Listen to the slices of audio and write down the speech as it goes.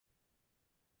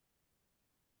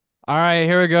All right,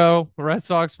 here we go. Red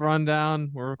Sox rundown.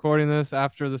 We're recording this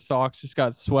after the Sox just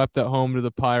got swept at home to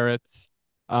the Pirates.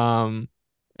 Um,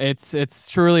 it's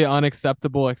truly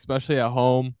unacceptable, especially at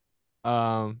home.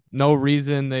 No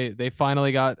reason they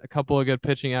finally got a couple of good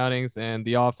pitching outings, and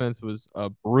the offense was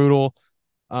brutal.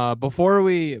 Before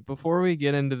we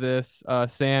get into this,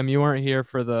 Sam, you weren't here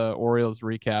for the Orioles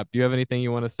recap. Do you have anything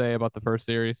you want to say about the first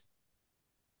series?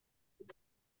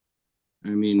 I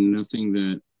mean, nothing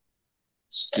that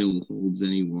still holds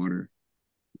any water.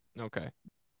 Okay.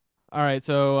 All right,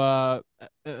 so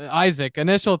Isaac,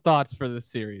 initial thoughts for this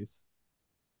series.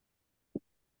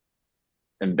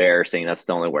 Embarrassing. That's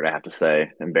the only word I have to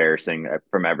say. Embarrassing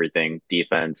from everything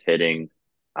defense, hitting.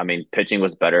 I mean, pitching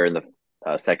was better in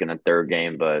the second and third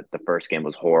game, but the first game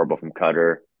was horrible from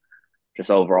Cutter. Just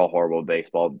overall horrible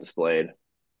baseball displayed.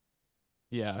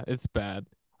 Yeah, it's bad.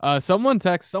 Someone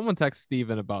text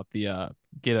Steven about the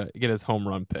get his home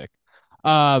run pick.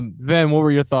 Van, what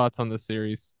were your thoughts on this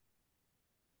series?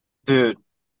 Dude,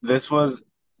 this was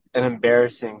an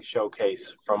embarrassing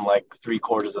showcase from like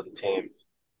three-quarters of the team.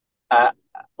 Uh,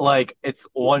 like it's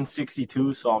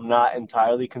 162, so I'm not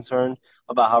entirely concerned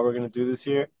about how we're gonna do this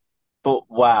year. But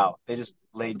wow, they just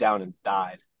laid down and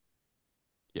died.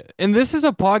 Yeah, and this is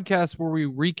a podcast where we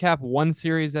recap one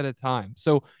series at a time.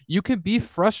 So you can be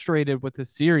frustrated with the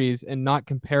series and not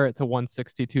compare it to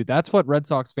 162. That's what Red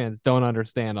Sox fans don't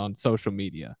understand on social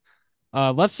media.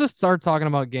 Let's just start talking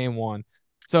about game one.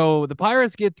 So the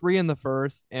Pirates get three in the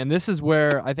first, and this is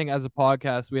where I think as a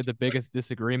podcast we had the biggest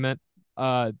disagreement.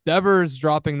 Devers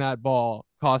dropping that ball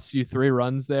costs you 3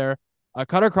 runs there.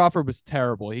 Cutter Crawford was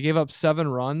terrible. He gave up 7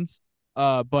 runs.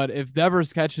 But if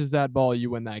Devers catches that ball, you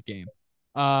win that game.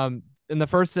 In the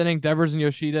first inning, Devers and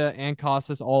Yoshida and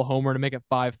Casas all homer to make it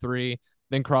 5-3.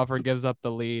 Then Crawford gives up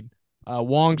the lead.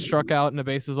 Wong struck out in a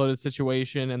bases loaded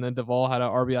situation, and then Duvall had an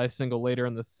RBI single later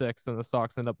in the sixth, and the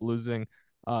Sox end up losing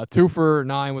 2 for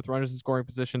 9 with runners in scoring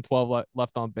position, 12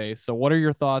 left on base. So, what are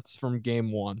your thoughts from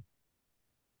game one?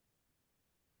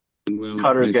 Well,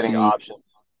 Cutter's I getting think options.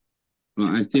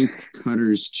 I think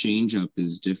Cutter's changeup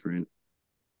is different.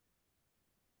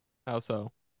 How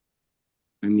so?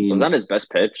 I Was mean, that his best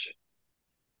pitch?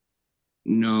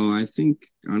 no, I think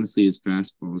honestly his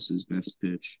fastball is his best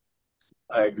pitch.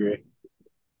 I agree.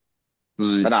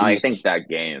 But But no, I think his that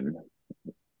game.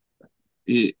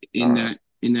 in Uh,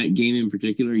 that game in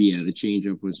particular, yeah, the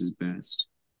changeup was his best.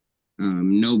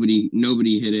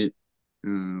 Nobody hit it.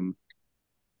 Um,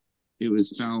 it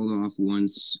was fouled off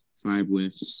once, 5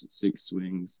 whiffs, 6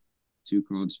 swings, 2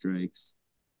 called strikes.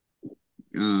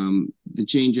 The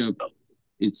changeup,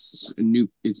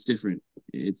 it's different.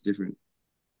 It's different.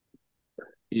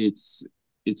 It's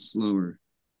it's slower.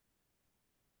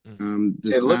 Mm.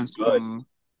 The It looked good.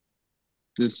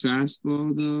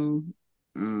 fastball though,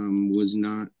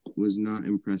 was not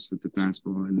impressed with the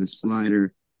fastball, and the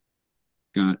slider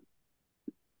got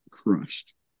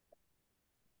crushed.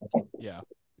 Yeah,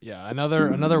 yeah.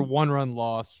 Another Um, 1 run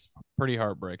loss. Pretty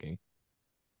heartbreaking.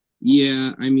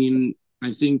 yeah, I mean,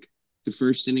 I think the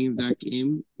first inning of that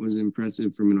game was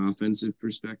impressive from an offensive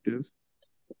perspective.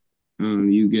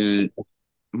 You get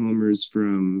homers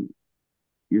from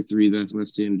your three best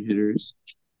left-handed hitters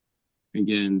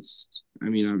against. I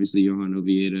mean, obviously Johan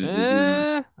Ovieda is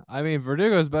not I mean,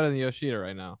 Verdugo is better than Yoshida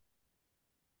right now.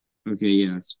 okay.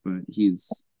 Yes, but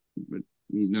he's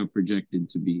not projected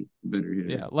to be a better hitter.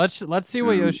 Yeah, let's see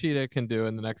what Um, Yoshida can do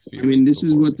in the next few I mean, weeks this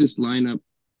is before what we. this lineup.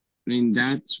 I mean,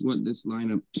 that's what this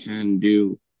lineup can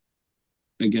do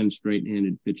against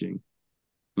right-handed pitching.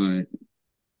 But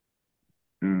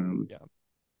um, Yeah.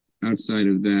 outside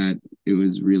of that, it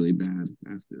was really bad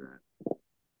after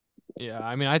Yeah,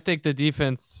 I mean, I think the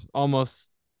defense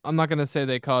almost. I'm not gonna say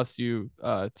they cost you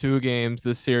 2 games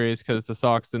this series because the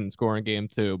Sox didn't score in game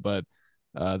two, but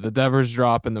the Devers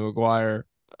drop and the McGuire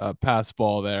pass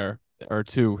ball there are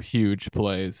 2 huge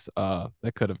plays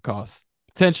that could have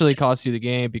potentially cost you the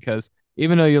game because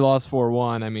even though you lost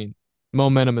 4-1, I mean,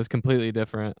 momentum is completely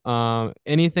different.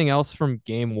 Anything else from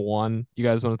game one you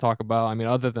guys want to talk about? I mean,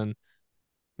 I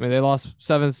mean, they lost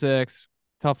 7-6,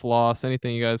 tough loss.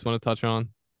 Anything you guys want to touch on?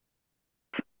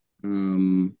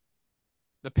 that.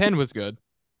 The pen was good.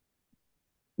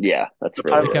 yeah, that's The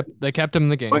really They penalty. it. kept they kept him in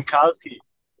the game.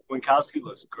 Winkowski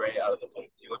looks great out of the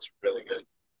plate. He looks really good.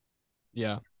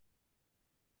 Yeah.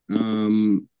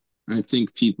 Um, I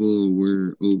think people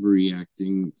were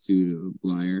overreacting to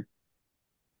Blyer.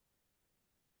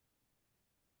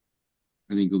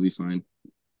 I think he'll be fine.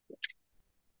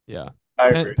 Yeah.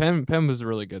 I Penn agree. Penn Penn was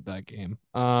really good that game.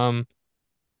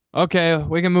 Okay,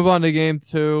 we can move on to game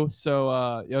two.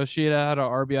 So Yoshida had an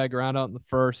RBI ground out in the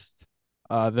first.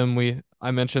 Then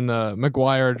I mentioned the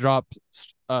McGuire drop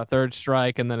third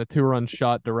strike and then a 2-run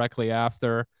shot directly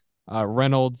after.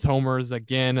 Reynolds homers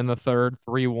again in the third,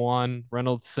 3-1.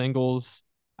 Reynolds singles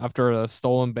after a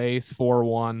stolen base,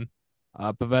 4-1.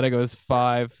 Pavetta goes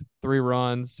 5, 3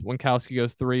 runs. Winkowski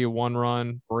goes 3, 1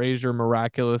 run. Brazier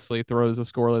miraculously throws a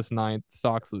scoreless ninth.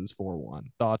 Sox lose 4-1.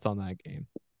 Thoughts on that game?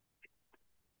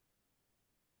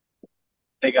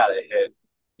 They got a hit.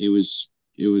 It was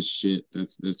shit.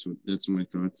 That's what my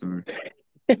thoughts are.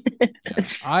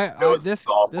 Yeah.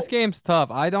 This game's tough.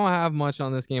 I don't have much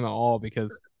on this game at all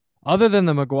because other than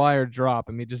the McGuire drop,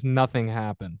 I mean, just nothing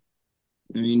happened.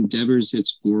 I mean, Devers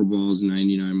hits 4 balls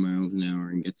 99 miles an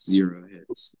hour and gets 0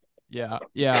 hits. Yeah.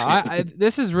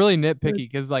 This is really nitpicky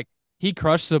because like he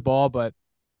crushed the ball, but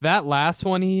that last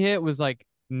one he hit was like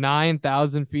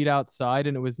 9,000 feet outside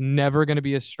and it was never going to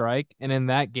be a strike. And in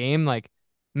that game, like,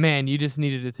 man, you just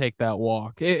needed to take that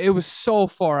walk. It was so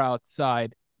far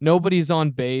outside. Nobody's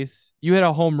on base. You hit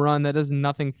a home run that does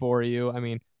nothing for you. I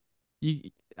mean,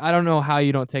 I don't know how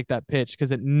you don't take that pitch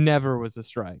because it never was a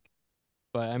strike.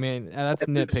 But I mean, that's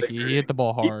nitpicky. He hit the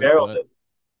ball hard.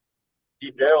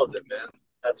 He barreled it, man.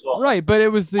 That's all. Right, but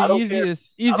it was the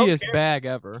easiest care. bag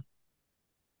ever.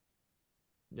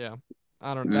 Yeah.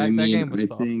 I don't know. I That mean, game was I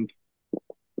tough. think,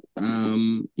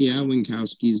 yeah,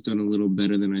 Winkowski's done a little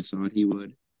better than I thought he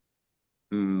would.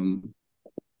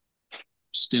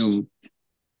 Still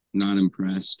not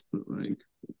impressed, but like,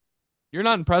 You're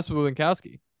not impressed with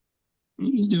Winkowski.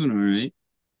 he's doing all right.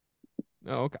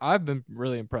 Oh, okay. I've been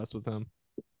really impressed with him.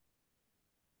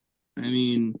 I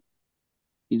mean,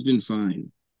 he's been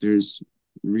fine. There's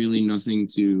really nothing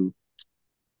to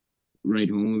write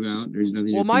home about. There's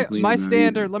nothing Well, to my complain about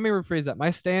standard, either. let me rephrase that.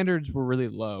 My standards were really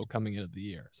low coming into the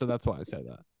year. So that's why I say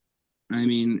that. I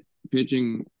mean,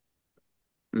 pitching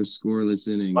a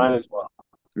scoreless inning, Mine as well.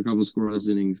 a couple scoreless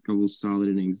innings, a couple solid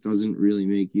innings doesn't really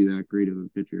make you that great of a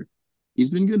pitcher. He's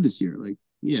been good this year. Like,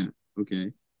 yeah,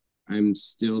 okay. I'm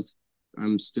still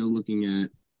looking at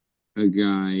a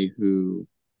guy who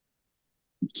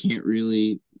can't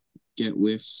really get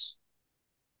whiffs.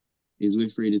 His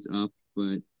whiff rate is up,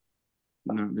 but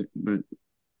but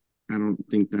I don't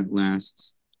think that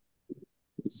lasts.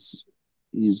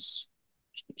 His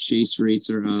chase rates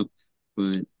are up,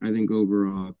 but I think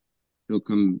overall he'll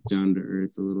come down to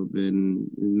earth a little bit, and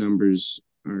his numbers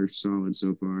are solid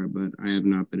so far. But I have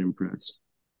not been impressed.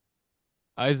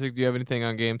 Isaac, do you have anything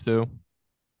on game 2?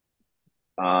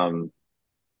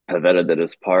 Pavetta did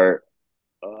his part.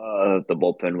 The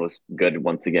bullpen was good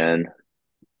once again.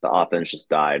 The offense just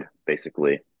died,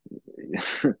 basically.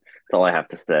 That's all I have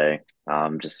to say.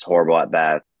 Just horrible at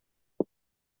bat.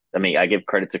 I mean, I give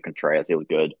credit to Contreras; he was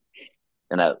good.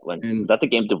 And was that the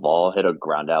game Duvall hit a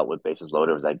ground out with bases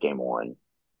loaded? Or was that game 1?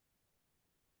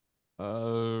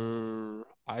 I'm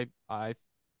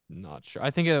not sure.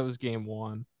 I think it was game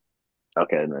 1.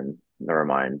 Okay, then never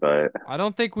mind. But I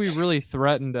don't think we really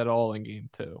threatened at all in game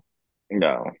 2.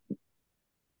 no,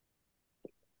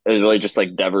 it was really just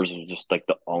like Devers was just like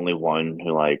the only one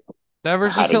who like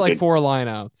Devers just hit like 4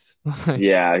 lineouts.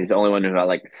 Yeah, he's the only one who had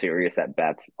like serious at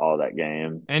bats all that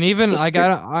game. And even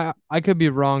I could be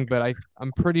wrong, but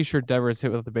I'm pretty sure Devers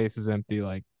hit with the bases empty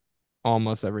like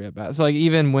almost every at bat. So like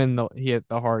even when he hit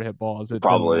the hard hit balls, it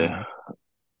probably. didn't matter.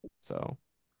 So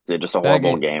just a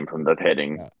horrible game from the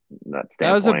hitting. Yeah. That standpoint.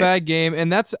 That was a bad game,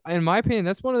 and that's, in my opinion,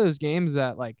 that's one of those games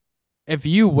that like if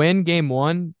you win game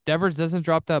 1, Devers doesn't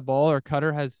drop that ball or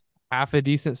Cutter has half a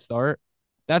decent start.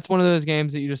 That's one of those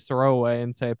games that you just throw away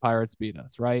and say Pirates beat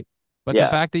us, right? But the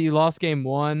fact that you lost game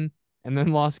 1 and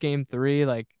then lost game 3,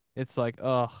 like it's like,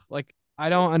 ugh, like I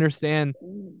don't understand.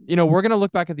 You know, we're gonna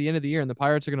look back at the end of the year and the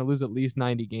Pirates are gonna lose at least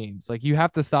 90 games. Like you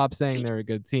have to stop saying they're a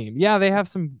good team. Yeah, they have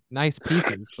some nice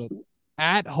pieces, but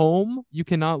at home you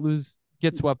cannot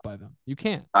get swept by them. You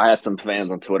can't. I had some fans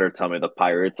on Twitter tell me the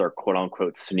Pirates are quote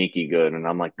unquote sneaky good, and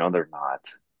I'm like, no, they're not.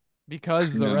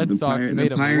 Because the Red Sox made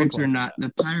them Pirates look are like not.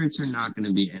 that. The Pirates are not going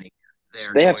to be any.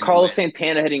 They have Carlos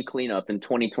Santana hitting cleanup in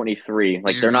 2023.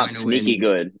 Like they're not sneaky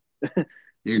good.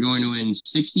 They're going to win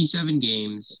 67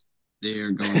 games. They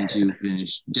are going to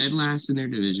finish dead last in their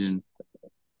division,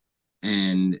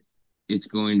 and it's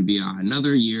going to be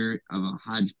another year of a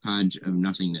hodgepodge of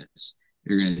nothingness.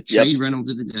 They're going to trade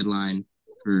Reynolds at the deadline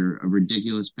for a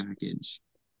ridiculous package,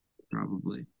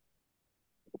 probably.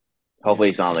 Hopefully,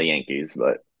 he's on the Yankees,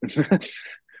 but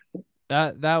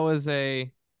that was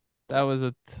a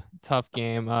tough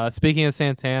game. Speaking of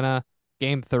Santana,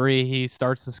 game 3, he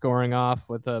starts the scoring off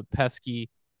with a pesky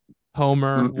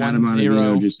homer. Adam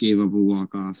Ottavino just gave up a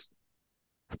walk-off.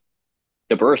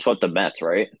 The Brewers swept the Mets,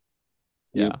 right?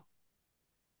 Yeah.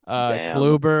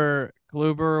 Kluber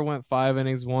Kluber went 5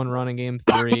 innings, 1 run in game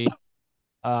 3.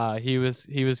 He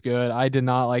was good. I did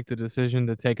not like the decision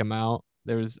to take him out.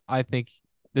 I think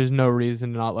there's no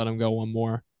reason to not let him go one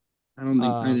more. I don't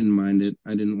think I didn't mind it.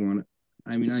 I didn't want it.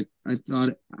 I mean, I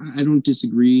thought I don't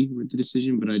disagree with the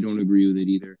decision, but I don't agree with it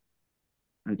either.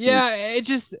 I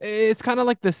think, It's kind of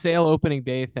like the Sale opening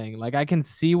day thing. Like I can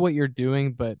see what you're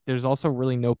doing, but there's also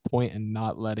really no point in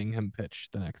not letting him pitch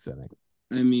the next inning.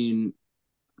 I mean,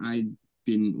 I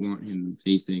didn't want him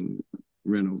facing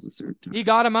Reynolds the third time. He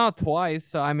got him out twice,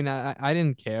 so I mean, I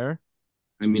didn't care.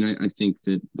 I mean, I think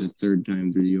that the third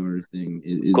time through the order thing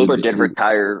is Kluber did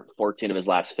retire 14 of his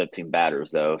last 15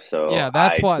 batters, though. So yeah,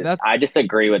 I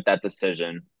disagree with that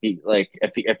decision.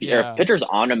 If your pitcher's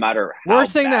on, no matter how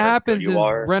worst thing that bad or good happens you is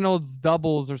are, Reynolds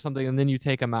doubles or something, and then you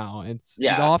take him out.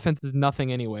 The offense is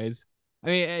nothing anyways. I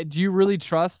mean, do you really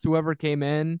trust whoever came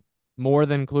in more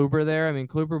than Kluber there? I mean,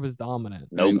 Kluber was dominant.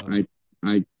 Nope.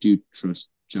 I do trust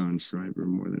John Schreiber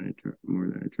more than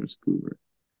I trust Kluber.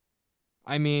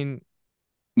 I mean,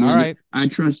 all right. I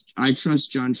trust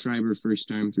John Schreiber first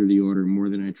time through the order more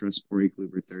than I trust Corey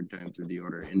Kluber third time through the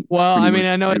order. I mean,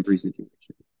 I know every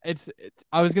situation. It's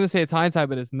I was gonna say it's hindsight,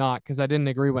 but it's not because I didn't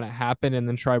agree when it happened, and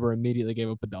then Schreiber immediately gave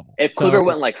up a double. If Kluber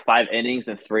went like 5 innings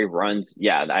and 3 runs,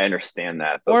 yeah, I understand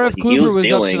that. But or if Kluber was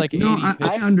up to like 80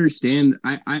 I understand.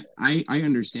 I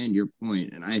understand your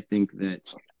point, and I think that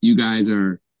you guys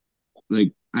are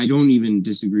like I don't even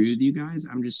disagree with you guys.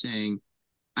 I'm just saying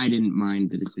I didn't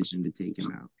mind the decision to take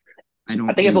him out. I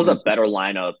think if it was a better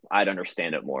lineup, I'd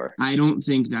understand it more. I don't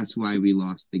think that's why we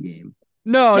lost the game.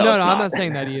 No, I'm not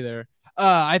saying that either.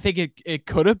 I think it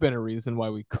could have been a reason why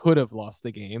we could have lost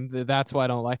the game. That's why I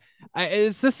don't like.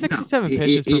 It's the 67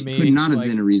 pitches for me. It could not have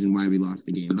been a reason why we lost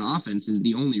the game. The offense is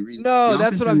the only reason. No,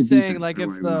 that's what I'm saying. Like if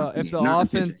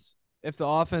the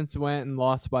offense went and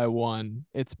lost by 1,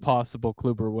 it's possible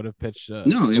Kluber would have pitched.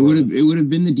 No, it would have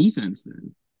been the defense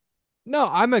then. No,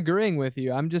 I'm agreeing with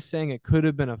you. I'm just saying it could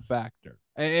have been a factor.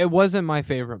 It wasn't my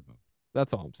favorite move.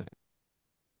 That's all I'm saying.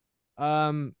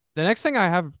 The next thing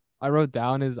I wrote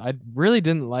down is I really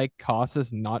didn't like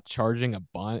Casas not charging a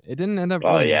bunt. It didn't end up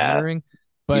really mattering,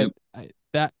 but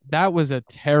that was a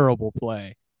terrible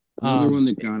play. Another one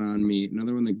that got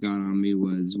on me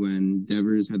was when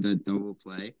Devers had that double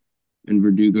play and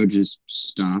Verdugo just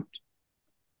stopped.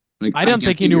 Like I don't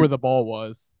think he knew where the ball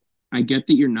was. I get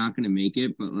that you're not going to make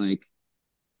it, but like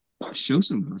show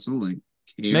some hustle, like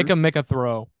care. Make him make a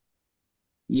throw.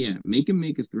 Yeah, make him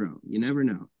make a throw. You never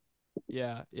know.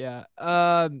 Yeah.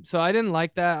 So I didn't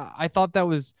like that. I thought that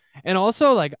was, and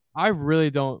also like I really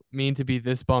don't mean to be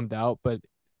this bummed out, but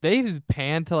they just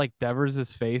panned to like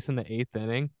Devers' face in the 8th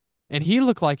inning, and he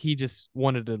looked like he just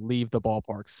wanted to leave the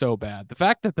ballpark so bad. The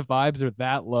fact that the vibes are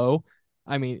that low,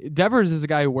 I mean, Devers is a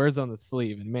guy who wears on the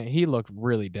sleeve, and man, he looked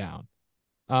really down.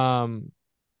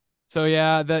 So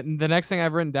yeah, the next thing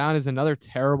I've written down is another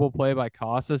terrible play by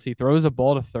Casas. He throws a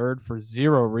ball to third for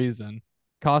zero reason.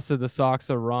 Costed the Sox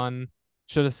a run.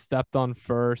 Should have stepped on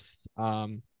first.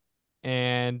 And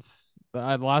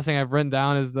the last thing I've written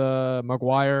down is the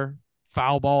McGuire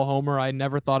foul ball homer. I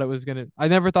never thought it was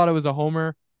a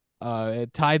homer.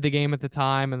 It tied the game at the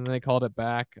time, and then they called it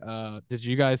back. Did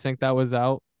you guys think that was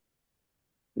out?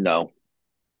 No.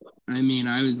 I mean,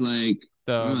 I was like,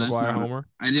 the McGuire homer.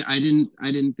 I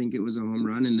didn't think it was a home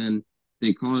run, and then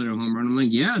they called it a home run. I'm like,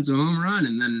 yeah, it's a home run,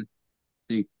 and then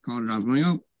they called it off. I'm like,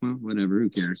 oh, well, whatever, who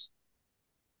cares?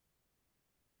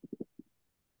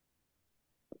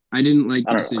 I didn't like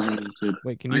the decision to.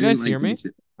 Wait, can you guys hear me?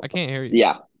 I can't hear you.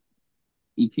 Yeah.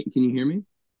 Can you hear me?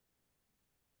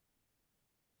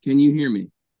 Can you hear me?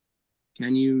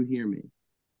 Can you hear me?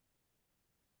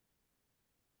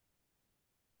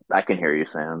 I can hear you,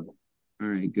 Sam. All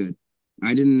right, good.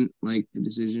 I didn't like the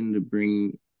decision to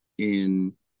bring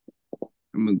in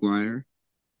a McGuire,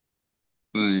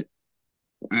 but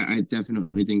I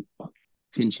definitely think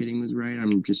pinch hitting was right.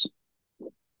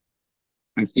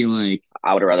 I feel like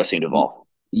I would have rather seen Duvall.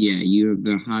 Yeah, you have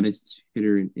the hottest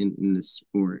hitter in the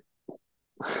sport,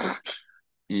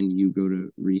 and you go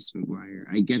to Reese McGuire.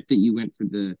 I get that you went for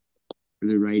the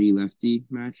righty lefty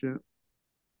matchup,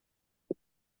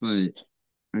 but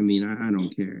I mean, I don't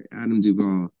care. Adam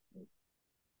Duvall.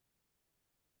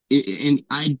 And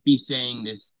I'd be saying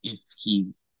this if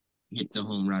he hit the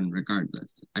home run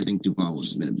regardless. I think Duvall would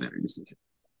have been a better decision.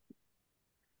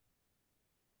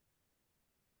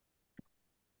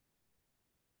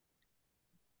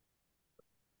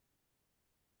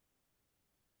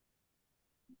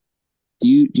 Do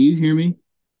you hear me?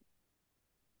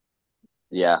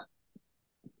 Yeah.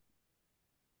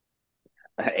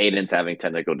 Aiden's having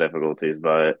technical difficulties,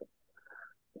 but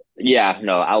Yeah,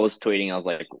 no, I was tweeting. I was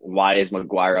like, why is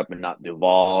McGuire up and not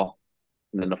Duvall?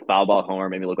 And then the foul ball homer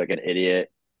made me look like an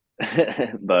idiot.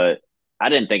 But I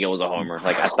didn't think it was a homer.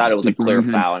 Like I thought it was a clear DeGrom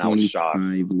had foul, and I was shocked.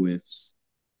 25 whiffs.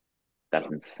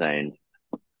 That's insane.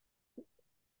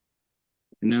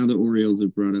 And now the Orioles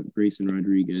have brought up Grayson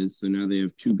Rodriguez, so now they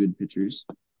have two good pitchers.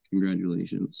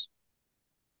 Congratulations.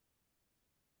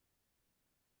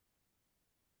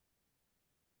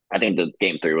 I think the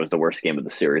game three was the worst game of the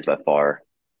series by far.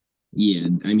 Yeah,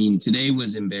 I mean today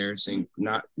was embarrassing.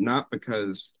 Not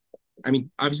because, I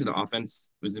mean obviously the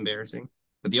offense was embarrassing,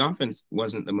 but the offense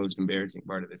wasn't the most embarrassing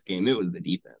part of this game. It was the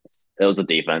defense. It was the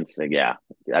defense. Like, yeah,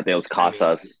 I think it was I cost mean,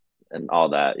 us and all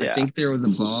that. I Yeah, think there was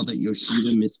a ball that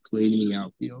Yoshida misplayed in the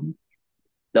outfield.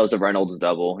 that was the Reynolds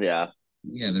double. Yeah,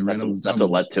 Yeah, the Reynolds that's what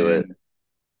double, led to it.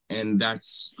 and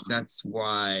that's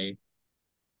why,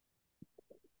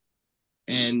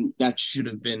 and that should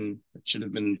have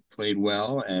been played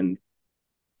well, and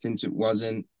since it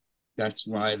wasn't, that's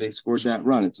why they scored that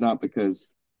run. It's not because,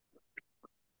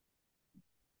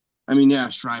 I mean, yeah,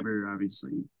 Schreiber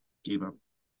obviously gave up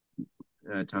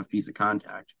a tough piece of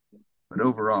contact, but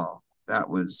overall, that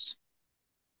was,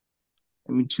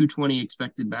 I mean, 220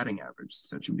 expected batting average.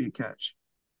 That should be a catch.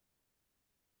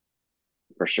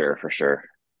 For sure, for sure.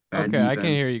 Bad Okay, I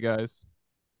can't hear defense you guys.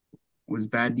 was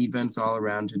bad defense all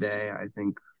around today. I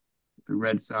think the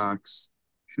Red Sox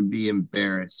should be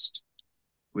embarrassed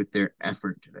with their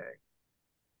effort today.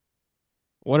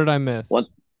 What did I miss? What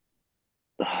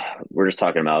we're just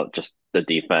talking about just the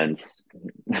defense.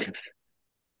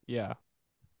 Yeah.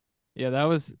 Yeah, that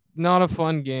was not a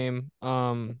fun game.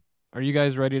 Are you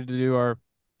guys ready to do our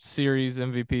series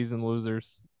MVPs and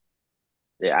losers?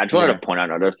 Yeah, I just wanted Yeah, to point out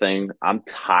another thing. I'm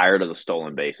tired of the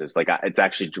stolen bases. Like, it's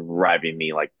actually driving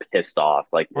me like pissed off.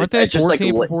 Like, Aren't they it's just like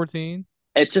 14 for 14?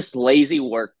 it's just lazy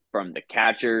work from the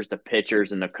catchers, the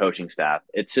pitchers, and the coaching staff.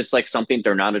 It's just like something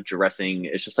they're not addressing.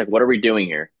 It's just like, what are we doing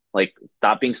here? Like,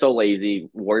 stop being so lazy.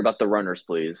 Worry about the runners,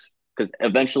 please, because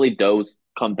eventually those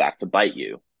come back to bite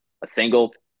you. A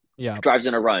single Yeah. drives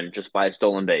in a run just by a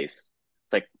stolen base.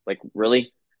 It's like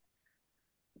really?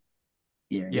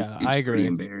 yeah, Yeah, it's I pretty agree.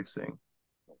 embarrassing.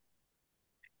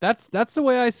 That's the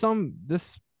way I sum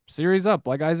this series up.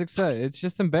 Like Isaac said, it's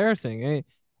just embarrassing.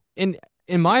 In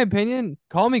my opinion,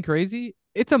 call me crazy,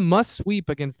 it's a must sweep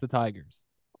against the Tigers.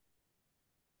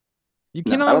 You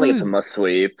No, I cannot don't think it's a lose. must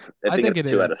sweep. I I think think it's it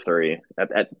two out of is. three.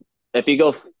 If you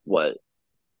go what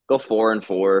go 4-4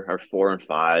 or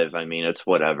 4-5, I mean it's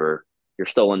whatever. You're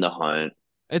still in the hunt.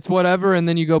 It's whatever, and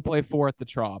then you go play four at the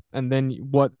Trop, and then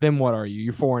what? Then what are you?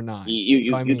 You're 4-9.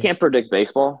 So I You mean, can't predict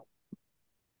baseball.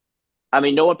 I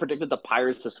mean, no one predicted the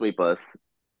Pirates to sweep us.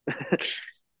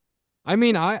 I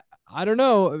mean, I don't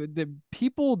know. The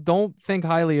people don't think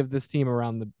highly of this team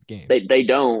around the game. They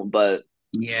don't, but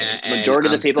Yeah, and majority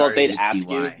of the I'm people, if they'd starting to see ask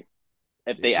you, why.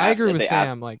 I agree if with they asked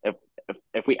Sam. Like,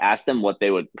 if we asked them what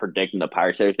they would predict in the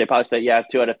Pirates series, they probably say, yeah,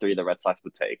 2 out of 3 the Red Sox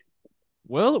would take.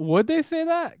 would they say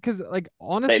that? Because like They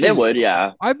honestly, would,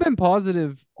 yeah. I've been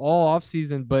positive all off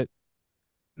season, but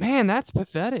man, that's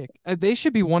pathetic. They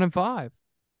should be 1-5.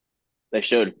 They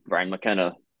should. Brian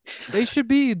McKenna. They should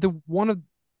be the one of.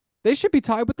 They should be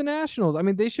tied with the Nationals. I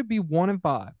mean, they should be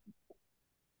 1-5.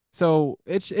 So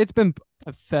it's been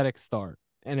pathetic start.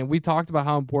 And we talked about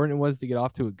how important it was to get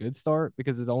off to a good start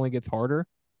because it only gets harder.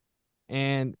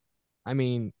 And I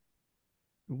mean,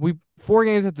 we 4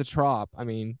 games at the Trop. I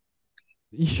mean,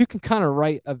 you can kind of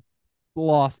write a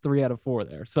loss 3 out of 4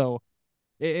 there. So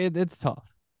it's tough.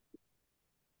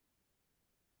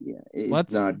 Yeah, it's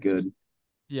Let's not good.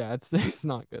 yeah, it's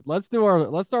not good. Let's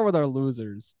start with our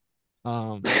losers.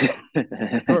 Um,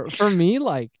 for me,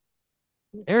 like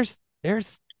there's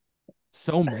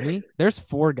so many. There's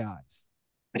 4 guys.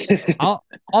 I'll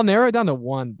narrow it down to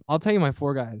one. I'll tell you my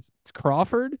 4 guys. It's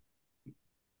Crawford,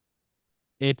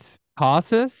 it's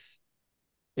Casas,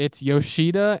 it's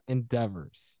Yoshida, and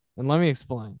Devers. And let me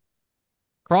explain.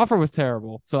 Crawford was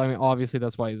terrible, so I mean obviously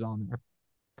that's why he's on there.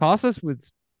 Casas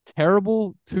was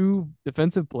terrible 2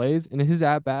 defensive plays, and his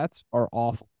at bats are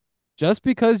awful. Just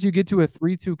because you get to a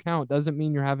 3-2 count doesn't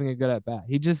mean you're having a good at bat.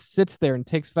 He just sits there and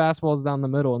takes fastballs down the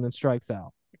middle and then strikes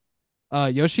out.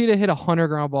 Yoshida hit 100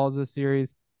 ground balls this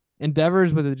series.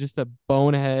 Endeavors with just a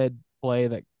bonehead play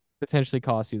that potentially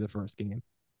cost you the first game.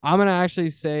 I'm gonna actually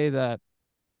say that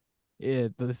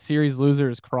the series loser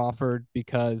is Crawford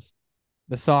because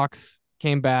the Sox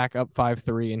came back up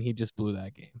 5-3 and he just blew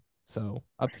that game. So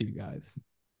up to you guys.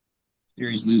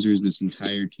 Series losers, this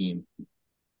entire team.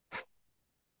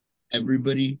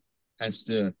 Everybody has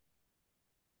to,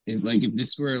 if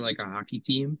this were like a hockey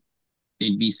team,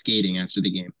 they'd be skating after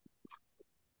the game.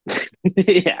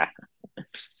 Yeah.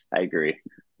 I agree.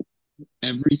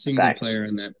 Every single Back. player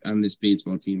on this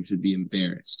baseball team should be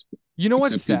embarrassed. You know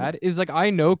what's Except people. sad is like I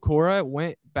know Cora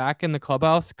went back in the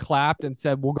clubhouse, clapped, and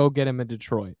said, "We'll go get him in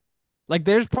Detroit." Like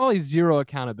there's probably zero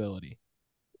accountability.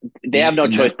 They Yeah, have no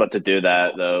and choice but to do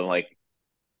that, though. Like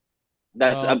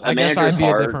that's Well, a I guess manager's I'd be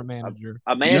a hard. different manager.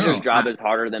 A manager's no, job is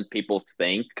harder than people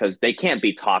think because they can't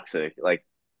be toxic. Like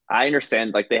I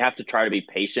understand, like they have to try to be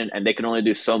patient, and they can only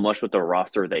do so much with the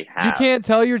roster they You have. can't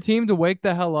tell your team to wake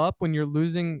the hell up when you're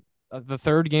losing the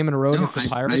third game in a row no. against the I've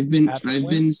Pirates been at I've Fenway.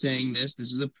 been saying this.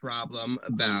 This is a problem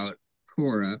about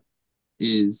Cora.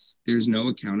 Is there's no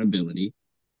accountability.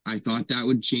 I thought that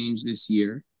would change this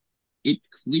year. It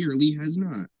clearly has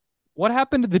not. What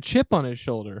happened to the chip on his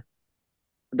shoulder?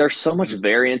 There's so much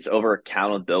variance over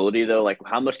accountability, though. Like,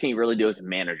 how much can you really do as a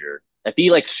manager? If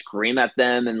you like scream at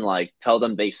them and like tell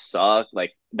them they suck,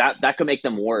 like that could make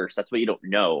them worse. That's what you don't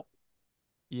know.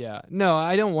 Yeah, no,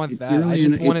 I don't want that. I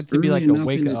just want It's it to be early like a enough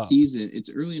wake in the up. season.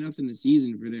 It's early enough in the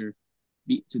season for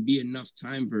to be enough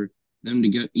time for them to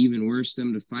get even worse,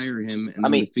 them to fire him and I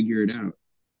them mean, to figure it out.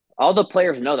 all the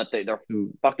players know that they're So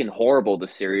fucking horrible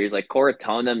this series. Like Cora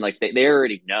telling them, like they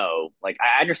already know. Like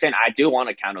I understand. I do want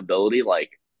accountability.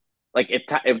 Like if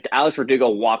Alex Verdugo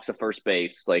walks to first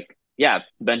base, like yeah,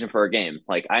 bench him for a game.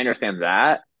 Like I understand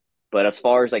that. But as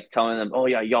far as like telling them, oh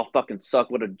yeah, y'all fucking suck.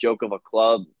 What a joke of a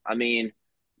club. I mean,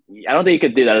 I don't think you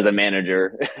could do that as a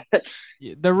manager.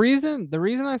 The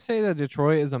reason I say that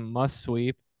Detroit is a must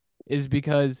sweep is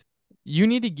because you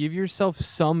need to give yourself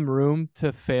some room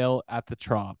to fail at the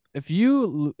Trop. If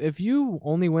you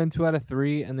only win 2 out of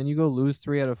 3 and then you go lose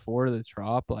 3 out of 4 to the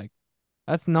Trop, like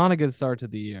that's not a good start to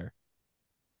the year.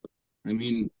 I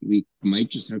mean, we might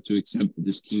just have to accept that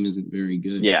this team isn't very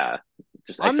good. Yeah,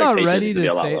 just I'm not expectations ready needs to be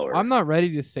to a lot say lower. I'm not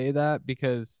ready to say that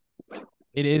because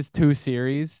it is 2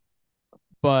 series,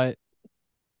 but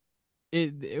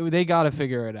they got to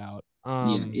figure it out.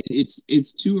 Yeah,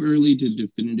 it's too early to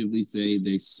definitively say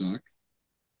they suck,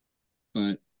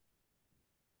 but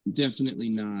definitely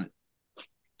not.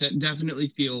 Definitely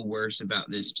feel worse about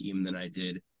this team than I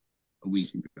did a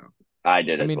week ago. I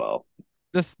did I as mean, well.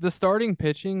 the starting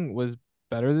pitching was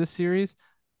better this series.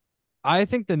 I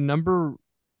think the number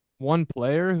one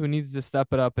player who needs to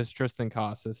step it up is Tristan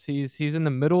Casas. He's in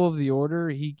the middle of the order.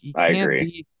 He I can't agree.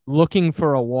 be looking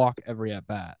for a walk every at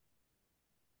bat.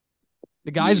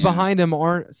 The guys Yeah, behind him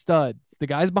aren't studs. The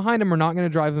guys behind him are not going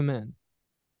to drive him in.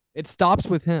 It stops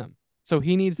with him. So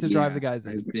he needs to drive yeah. the guys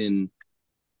in.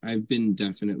 I've been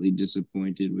definitely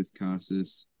disappointed with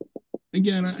Casas.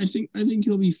 Again, I think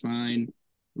he'll be fine.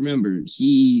 Remember,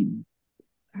 he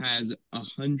has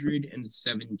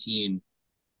 117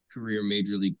 career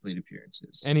major league plate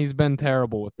appearances. And he's been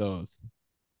terrible with those.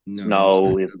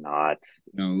 No, he's not.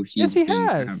 No, Yes, he's he been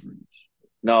has. average.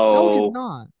 No, he's No,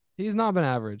 not. He's not been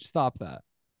average. Stop that.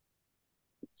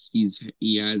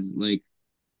 He has like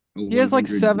a He has like 100.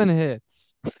 7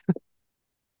 hits.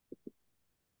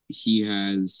 He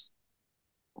has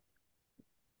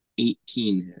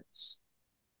 18 hits.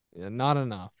 Yeah, not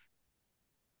enough.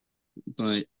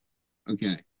 But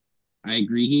okay, I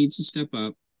agree he needs to step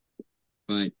up,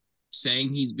 but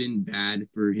saying he's been bad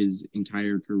for his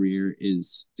entire career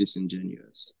is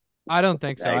disingenuous. I don't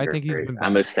think so. I I think he's agree. been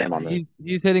I'm bad. the same on this.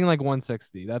 He's hitting like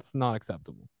 160. That's not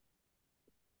acceptable.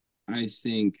 I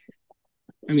think,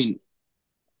 I mean,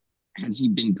 has he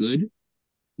been good?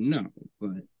 No,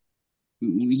 but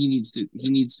he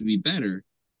needs to be better.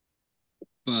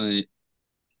 But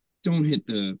don't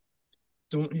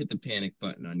hit the panic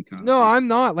button on No, I'm Casas.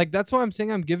 not. Like that's why I'm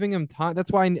saying I'm giving him time.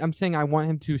 That's why I'm saying I want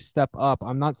him to step up.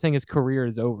 I'm not saying his career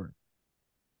is over.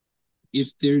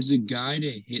 If there's a guy to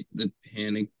hit the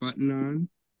panic button on,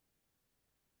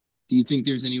 do you think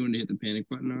there's anyone to hit the panic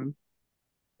button on?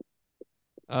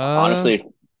 Uh, Honestly,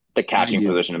 the I catching do.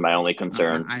 position is my only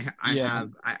concern. yeah.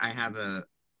 I have a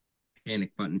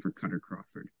panic button for Cutter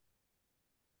Crawford.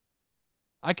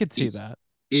 I could see It's that.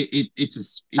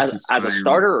 it's a As a spiral.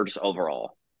 starter or just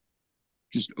overall?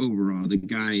 Just overall, the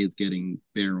guy is getting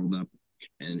barreled up,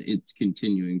 and it's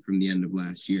continuing from the end of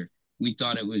last year. We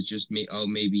thought it was just me. Oh,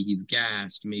 maybe he's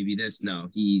gassed. Maybe this. No,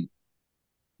 he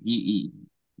he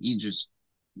just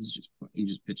he's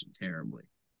just pitching terribly.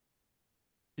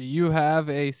 Do you have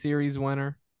a series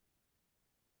winner?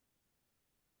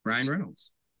 Brian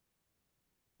Reynolds.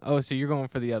 Oh, so you're going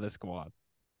for the other squad.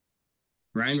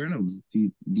 Brian Reynolds,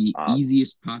 the Uh,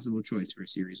 easiest possible choice for a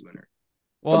series winner.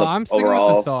 for Well, the I'm sticking with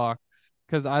the overall, Sox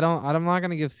because I'm not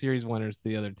gonna give series winners to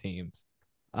the other teams.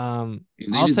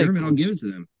 If they I'll say deserve it, I'll give it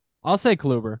to them. I'll say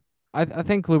Kluber. I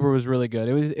think Kluber was really good.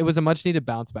 It was a much needed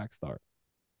bounce back start.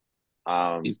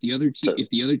 um, If the other so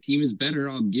team is better,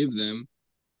 I'll give them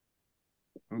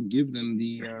I'll give them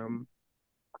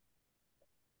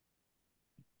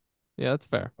Yeah, that's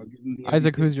fair. the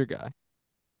Isaac, MVP. who's your guy?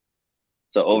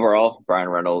 So overall, Brian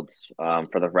Reynolds.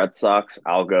 For the Red Sox,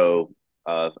 I'll go.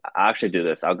 I actually do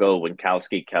this. I'll go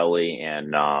Winkowski, Kelly,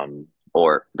 and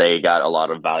Bort. They got a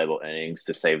lot of valuable innings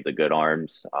to save the good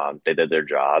arms. They did their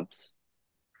jobs.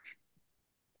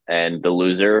 And the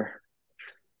loser,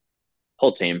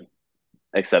 whole team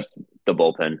except the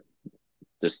bullpen.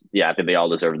 Just yeah, I think they all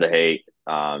deserve the hate.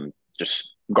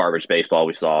 Just garbage baseball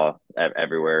we saw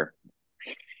everywhere.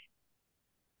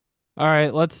 All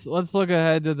right, let's look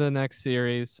ahead to the next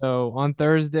series. So on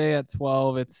Thursday at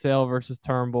 12, it's Sale versus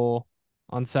Turnbull.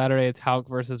 On Saturday, it's Hauk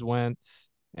versus Wentz,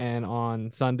 and on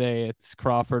Sunday, it's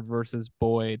Crawford versus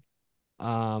Boyd.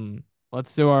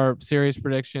 Let's do our series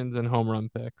predictions and home run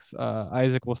picks.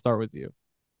 Isaac, we'll start with you.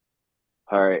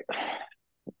 All right,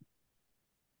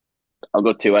 I'll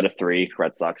go 2 out of 3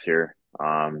 Red Sox here.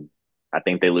 I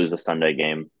think they lose a Sunday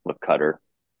game with Cutter.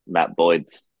 Matt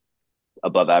Boyd's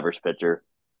above average pitcher.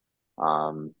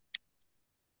 Um,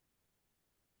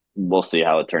 we'll see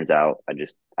how it turns out.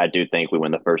 I do think we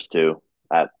win the first 2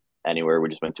 at anywhere. We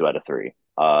just went 2 out of 3.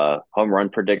 Home run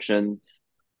predictions.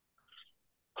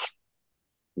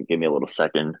 Give me a little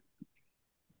second.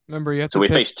 Remember, you have So to we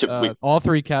pick faced two. all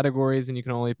 3 categories, and you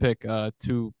can only pick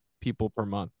 2 people per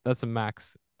month. That's a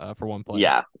max for one player.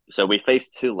 Yeah. So we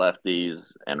faced 2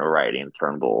 lefties and a righty in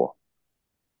Turnbull.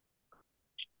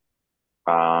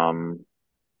 I'm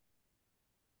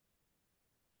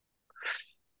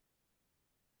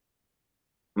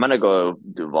gonna go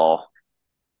Duvall.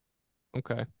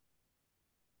 Okay.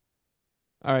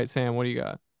 All right, Sam, what do you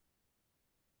got?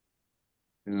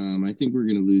 I think we're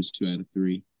gonna lose 2 out of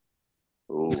 3.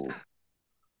 Ooh.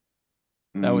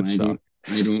 That would suck.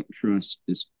 I don't trust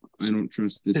this. I don't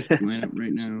trust this lineup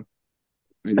right now.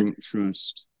 I don't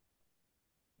trust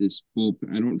this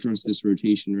bullpen. I don't trust this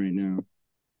rotation right now.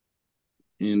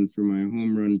 And for my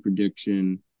home run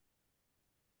prediction,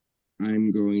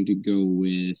 I'm going to go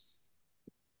with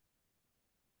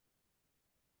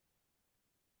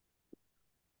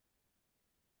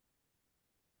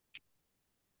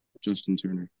Justin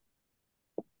Turner.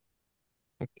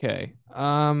 Okay.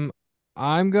 I'm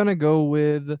gonna go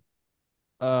with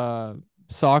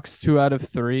Sox 2 out of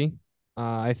 3.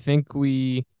 I think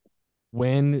we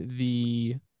win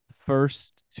the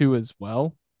first 2 as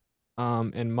well.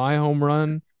 And my home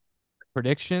run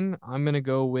prediction, I'm gonna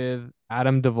go with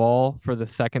Adam Duvall for the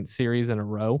second series in a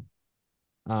row.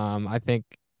 I think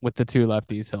with the 2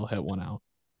 lefties, he'll hit one out.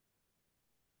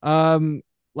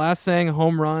 Last saying,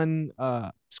 home run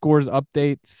scores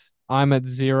updates. I'm at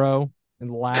 0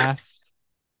 and last.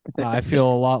 I feel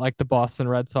a lot like the Boston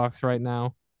Red Sox right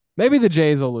now. Maybe the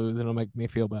Jays will lose and it'll make me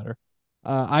feel better.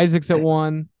 Isaac's at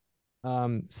 1.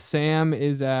 Sam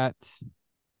is at.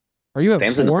 Are you at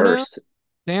Sam's in the 4 now? first.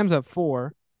 Sam's at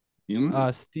 4. Am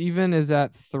I? Steven is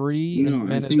at 3. No, and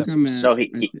I Ben think is at... I'm at. No,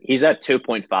 he's at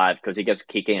 2.5 because he gets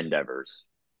Kike Endeavors.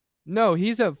 No,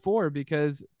 he's at 4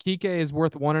 because Kike is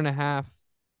worth 1.5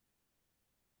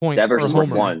 points Devers per is worth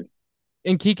homer. 1.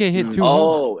 And Kike hit 2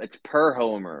 Oh, homers. it's per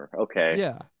homer. Okay.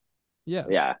 Yeah.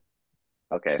 Yeah.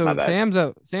 Okay, So my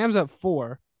bad. Sam's at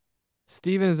 4.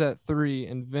 Steven is at 3,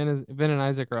 and Vin and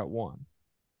Isaac are at 1.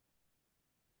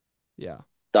 Yeah.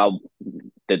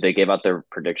 Did they give out their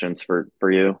predictions for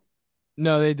you?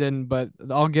 No, they didn't, but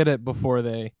I'll get it before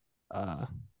the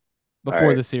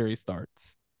series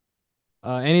starts.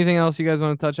 Anything else you guys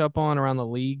want to touch up on around the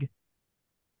league?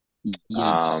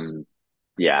 Yes.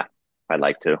 Yeah, I'd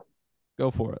like to.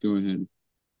 Go for it. Go ahead.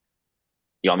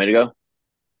 You want me to go?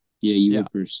 Yeah, you go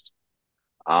first.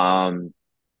 The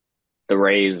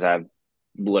Rays have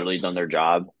literally done their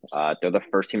job. They're the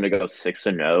first team to go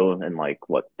 6-0 in like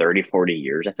what 30, 40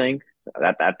 years, I think.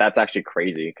 That's actually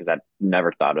crazy because I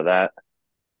never thought of that.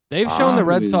 They've shown the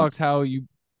Red is- Sox how you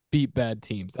beat bad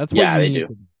teams. That's what Yeah, you they need do.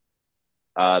 to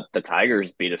do. The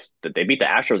Tigers beat us. They beat the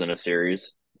Astros in a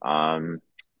series.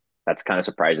 That's kind of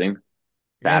surprising.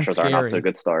 The And Astros are not so scary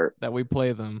good start. that we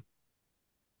play them.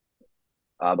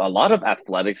 A lot of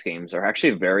athletics games are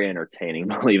actually very entertaining,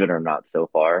 believe it or not, so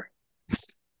far.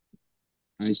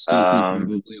 I still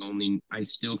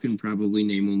can probably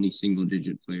name only single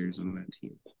digit players on that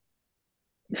team.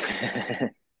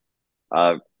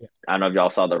 I don't know if y'all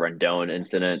saw the Rendon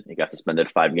incident. He got suspended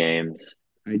 5 games.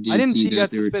 I I didn't see he got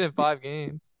they were, suspended 5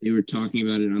 games. They were talking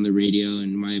about it on the radio,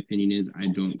 and my opinion is I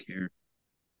don't care.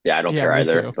 Yeah, I don't Yeah, care me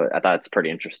either. too. But I thought it's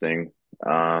pretty interesting.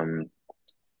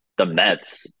 The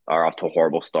Mets are off to a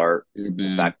horrible start. They're bad.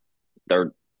 In fact,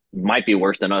 they're might be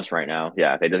worse than us right now.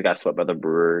 Yeah, they just got swept by the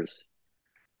Brewers.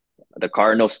 The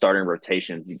Cardinals starting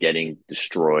rotations getting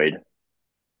destroyed.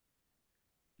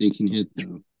 They can hit though.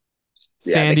 Yeah,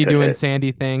 they Sandy could doing hit.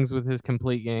 Sandy things with his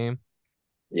complete game.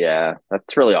 Yeah,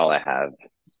 that's really all I have.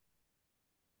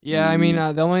 Yeah, I mean,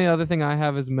 Um, the only other thing I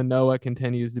have is Manoa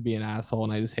continues to be an asshole,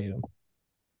 and I just hate him.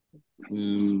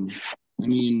 I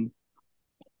mean,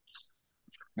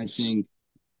 I think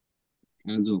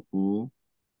as a whole,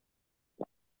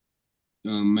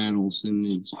 Matt Olson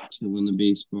is killing the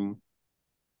baseball,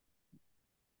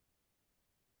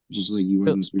 just like he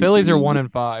was in spring Phillies are training.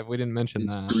 1-5. We didn't mention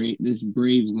that. This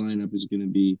Braves lineup is going to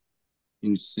be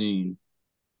insane.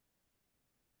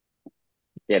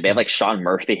 Yeah, they have like Sean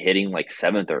Murphy hitting like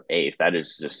seventh or eighth. That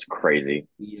is just crazy.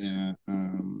 Yeah,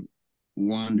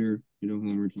 Wander hit a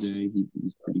homer today. He's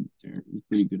he's pretty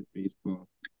good at baseball.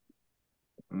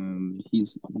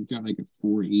 He's got like a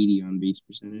 480 on base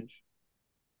percentage.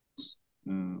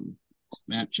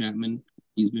 Matt Chapman,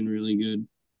 he's been really good,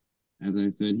 as I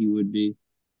said he would be.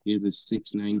 He has a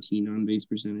 619 on base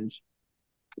percentage.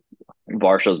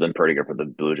 Varshaw's been pretty good for the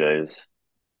Blue Jays.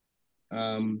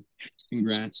 Um,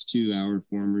 Congrats to our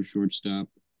former shortstop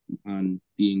on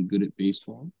being good at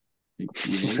baseball. Like,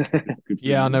 yay, good for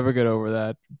Yeah, I'll him. never get over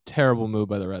that terrible move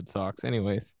by the Red Sox.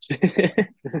 Anyways,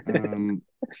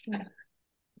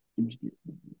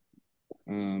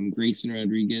 Um, Grayson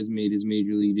Rodriguez made his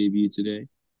major league debut today.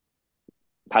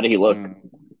 How did he look?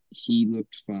 He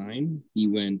looked fine. He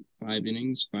went 5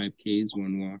 innings, 5 Ks,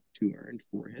 1 walk, 2 earned,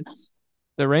 4 hits.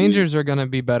 the Rangers are going to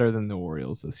be better than the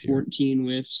Orioles this year. 14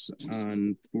 whiffs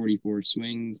on 44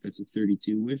 swings. That's a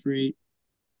 32 whiff rate.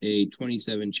 A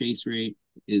 27 chase rate.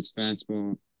 His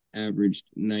fastball averaged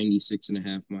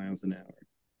 96.5 miles an hour.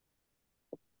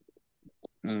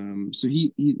 So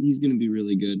he's going to be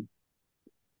really good.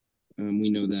 We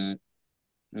know that.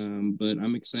 But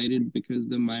I'm excited because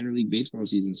the minor league baseball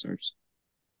season starts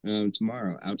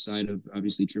tomorrow. Outside of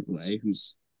obviously AAA,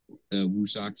 who's the Woo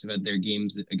Sox have had their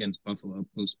games against Buffalo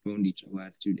postponed each of the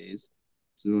last 2 days,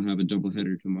 so they'll have a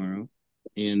doubleheader tomorrow,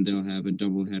 and they'll have a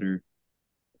doubleheader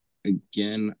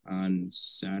again on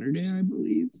Saturday, I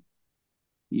believe.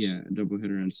 Yeah, a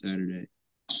doubleheader on Saturday,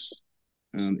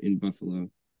 in Buffalo,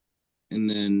 and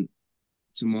then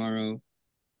tomorrow,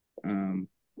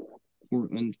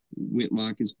 Portland.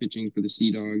 Whitlock is pitching for the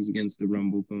Sea Dogs against the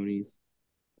Rumble Ponies.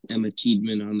 Emma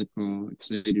Tiedemann on the call.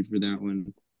 Excited for that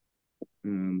one.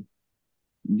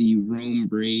 The Rome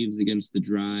Braves against the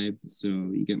Drive. So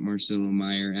you get Marcelo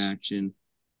Meyer action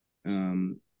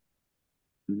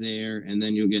there, and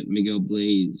then you'll get Miguel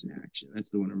Blaze action. That's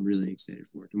the one I'm really excited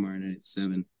for tomorrow night at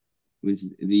 7 with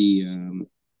the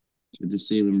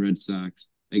Salem Red Sox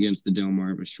against the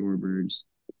Delmarva Shorebirds.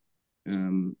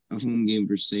 A home game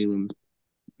for Salem.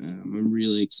 I'm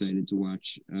really excited to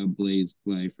watch Blaze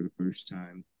play for the first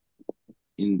time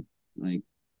in like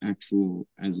actual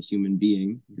as a human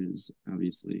being, because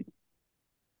obviously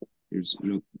there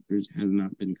has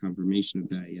not been confirmation of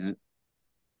that yet.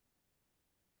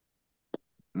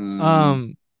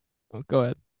 Go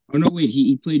ahead. Oh no, wait,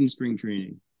 he played in spring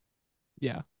training,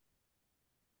 Yeah.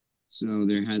 so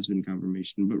there has been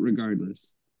confirmation. But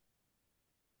regardless,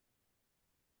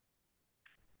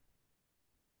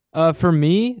 For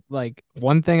me, like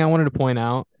one thing I wanted to point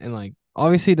out, and like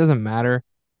obviously it doesn't matter.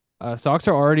 Sox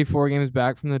are already 4 games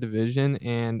back from the division,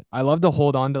 and I love to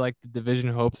hold on to like the division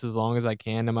hopes as long as I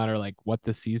can, no matter like what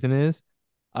the season is.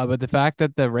 But the fact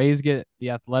that the Rays get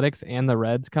the Athletics and the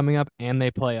Reds coming up, and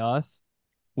they play us,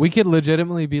 we could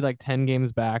legitimately be like 10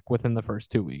 games back within the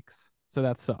first 2 weeks. So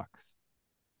that sucks.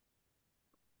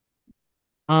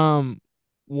 Um,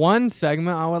 One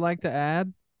segment I would like to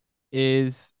add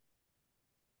is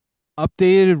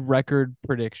updated record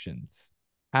predictions.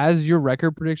 Has your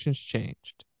record predictions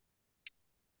changed?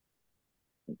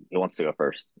 He wants to go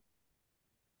first.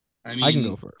 I can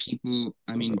go first.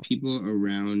 People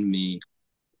around me,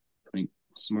 like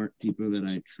smart people that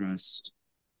I trust,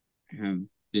 were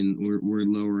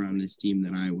lower on this team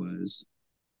than I was,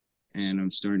 and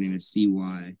I'm starting to see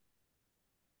why.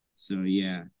 So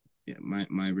yeah,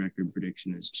 my record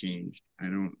prediction has changed. I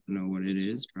don't know what it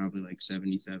is, probably like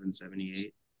 77,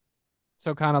 78.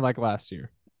 So kind of like last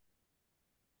year.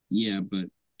 Yeah, but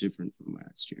different from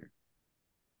last year.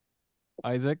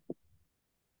 Isaac?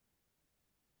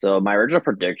 So my original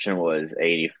prediction was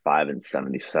 85 and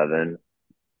 77.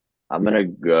 I'm gonna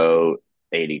go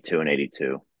 82 and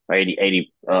 82. Or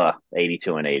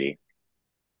 82 and 80.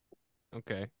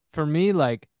 Okay. For me,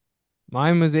 like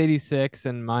mine was 86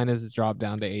 and mine has dropped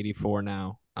down to 84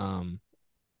 now.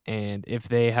 And if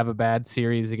they have a bad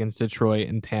series against Detroit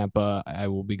and Tampa, I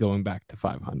will be going back to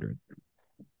 500.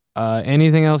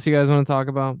 Anything else you guys want to talk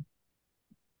about?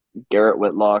 Garrett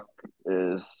Whitlock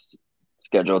is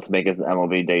scheduled to make his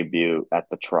MLB debut at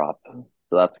the Trop.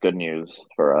 So that's good news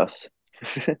for us.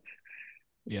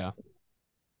 Yeah.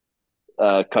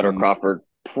 Cutter Um, Crawford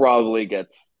probably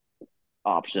gets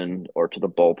optioned or to the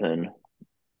bullpen.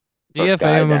 First DFA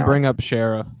guy him and bring down. up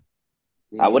Sheriff.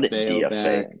 I maybe wouldn't Bayo DFA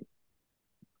back. him.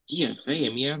 DFA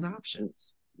him. He has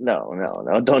options. No, no,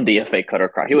 no. Don't DFA Cutter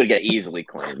Crawford. He would get easily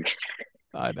claimed.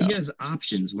 I He know. has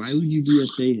options. Why would you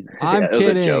DFA him? I'm It was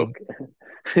a joke.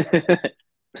 kidding.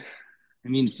 I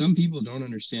mean, some people don't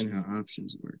understand how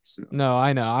options work. So No,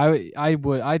 I know.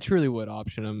 I truly would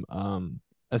option him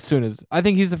as soon as I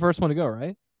think he's the first one to go,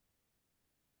 right?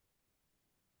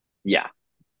 Yeah.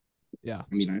 Yeah.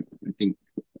 I mean, I think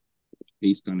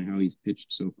based on how he's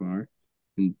pitched so far,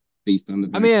 and based on the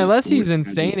I fact mean, that unless Ort he's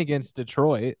insane hasn't, against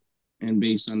Detroit. and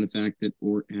based on the fact that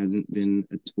Ort hasn't been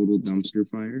a total dumpster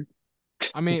fire,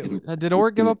 I mean, did it's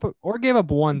Orr give gonna up Orr gave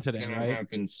up one it's today, gonna right?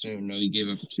 happen soon. No, he gave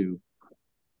up 2,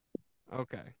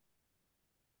 Okay.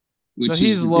 So which is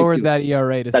he's lowered ridiculous. that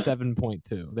ERA to That's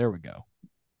 7.2. There we go.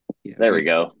 Yeah, there we but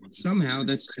go. somehow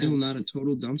that's still not a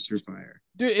total dumpster fire.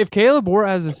 Dude, if Caleb Orr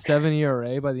has a 7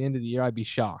 ERA by the end of the year, I'd be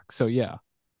shocked. So yeah.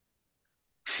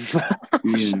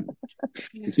 Yeah,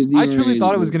 if his I ERA truly is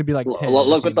thought it was over, going to be like 10 at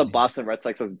Look the what end the of the year. Boston Red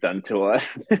Sox has done to us.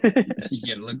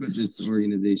 yeah, look what this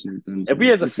organization has done If to he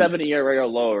us. has a 7 ERA or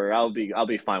lower, I'll be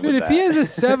fine Dude, with if he that. has a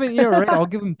 7 ERA, I'll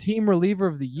give him team reliever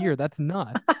of the year. That's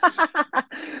nuts.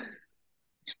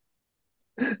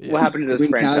 What Yeah. happened to this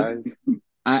franchise?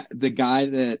 The guy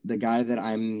that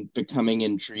I'm becoming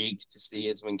intrigued to see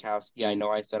is Winkowski. I know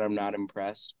I said I'm not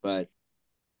impressed, but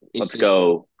Let's if it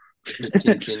go. if it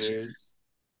continues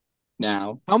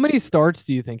now, How many starts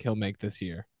do you think he'll make this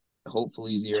year?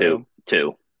 hopefully Two, 0.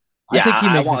 two. I Yeah, think he I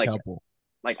makes a want couple.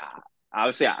 like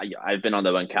obviously I've been on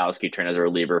the Winkowski train as a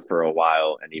reliever for a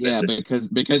while, and even Yeah, this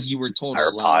because you were told a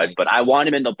entire pod, lie. but I want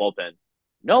him in the bullpen.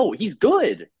 No, he's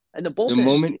good in the The bullpen.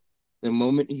 moment the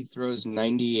moment he throws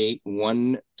 98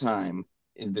 one time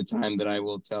is the time that I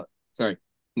will tell. Sorry,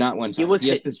 not one time. He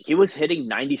has to. He was hitting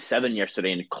 97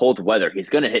 yesterday in cold weather. He's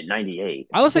gonna hit 98.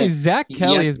 I will say Zach He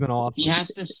Kelly has has been he awesome.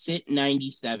 has to sit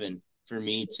 97 for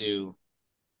me to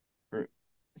for,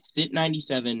 sit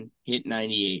 97, hit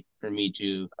 98 for me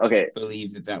to Okay,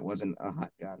 believe that that wasn't a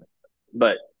hot gun.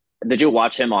 but did you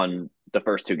watch him on the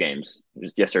first two games?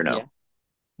 Yes or Yeah, no?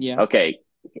 yeah, Okay,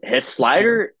 his it's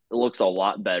better. slider looks a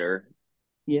lot better.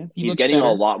 Yeah, he He's looks getting a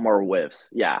better, lot more whiffs.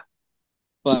 Yeah,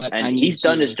 but and I need he's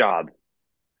done his to. job.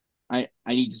 I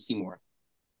need to see more.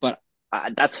 But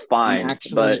That's I'm fine, but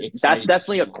actually that's excited to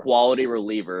definitely see a more. quality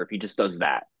reliever if he just does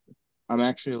that. I'm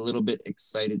actually a little bit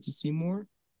excited to see more.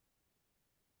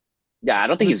 Yeah, I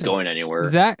don't think he's Listen, going anywhere.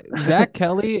 Zach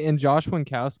Kelly and Josh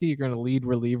Winkowski are going to lead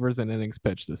relievers in innings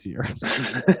pitched this year.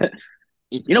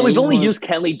 If We've only anyone, used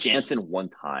Kenley Jansen one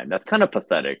time. That's kind of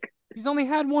pathetic. He's only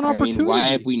had one I mean, why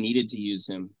have opportunity. we needed to use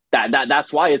him?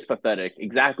 That's why it's pathetic.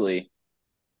 Exactly.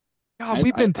 God, I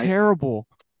we've I been I, terrible.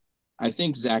 I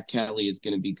think Zach Kelly is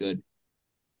going to be good.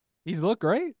 He's looked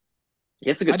great. He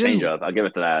has a I good didn't changeup. I'll give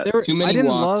it to that. there. Too I many didn't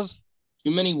love. walks.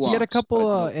 Too many He had a walks, couple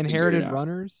but he'll figure it inherited out.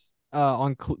 runners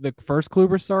on the first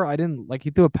Kluber start. I didn't like.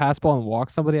 He threw a pass ball and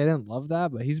walked somebody. I didn't love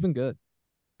that, but he's been good.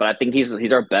 But I think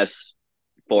he's our best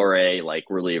for a like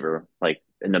reliever, like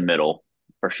in the middle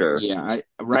for sure. Yeah, I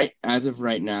right as of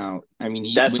right now. I mean,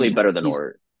 Definitely better than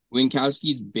Ort.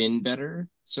 Winkowski's been better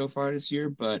so far this year,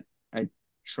 but I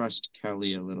trust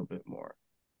Kelly a little bit more.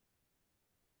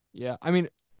 Yeah, I mean,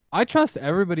 I trust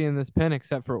everybody in this pen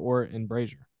except for Ort and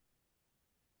Brazier.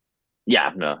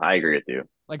 Yeah, no, I agree with you.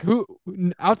 Like who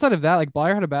outside of that, like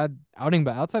Blyer had a bad outing,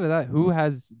 but outside of that, who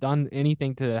has done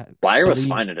anything to Blyer was believe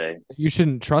fine today. you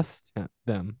shouldn't trust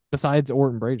them besides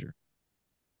Ort and Brazier?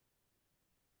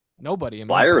 Nobody, in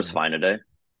my Blyer was opinion. fine today.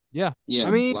 Yeah, Yeah,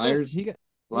 I mean, Flyers he was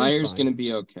Flyers fine. going to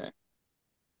be okay.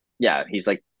 Yeah, he's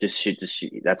like just shoot, just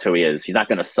shoot. That's who he is. He's not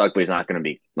gonna suck, but he's not gonna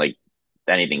be like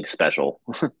anything special.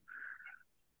 All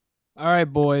right,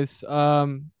 boys.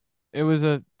 It was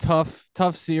a tough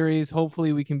series.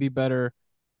 Hopefully, we can be better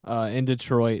in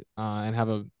Detroit and have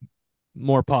a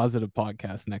more positive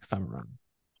podcast next time around.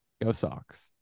 Go Sox.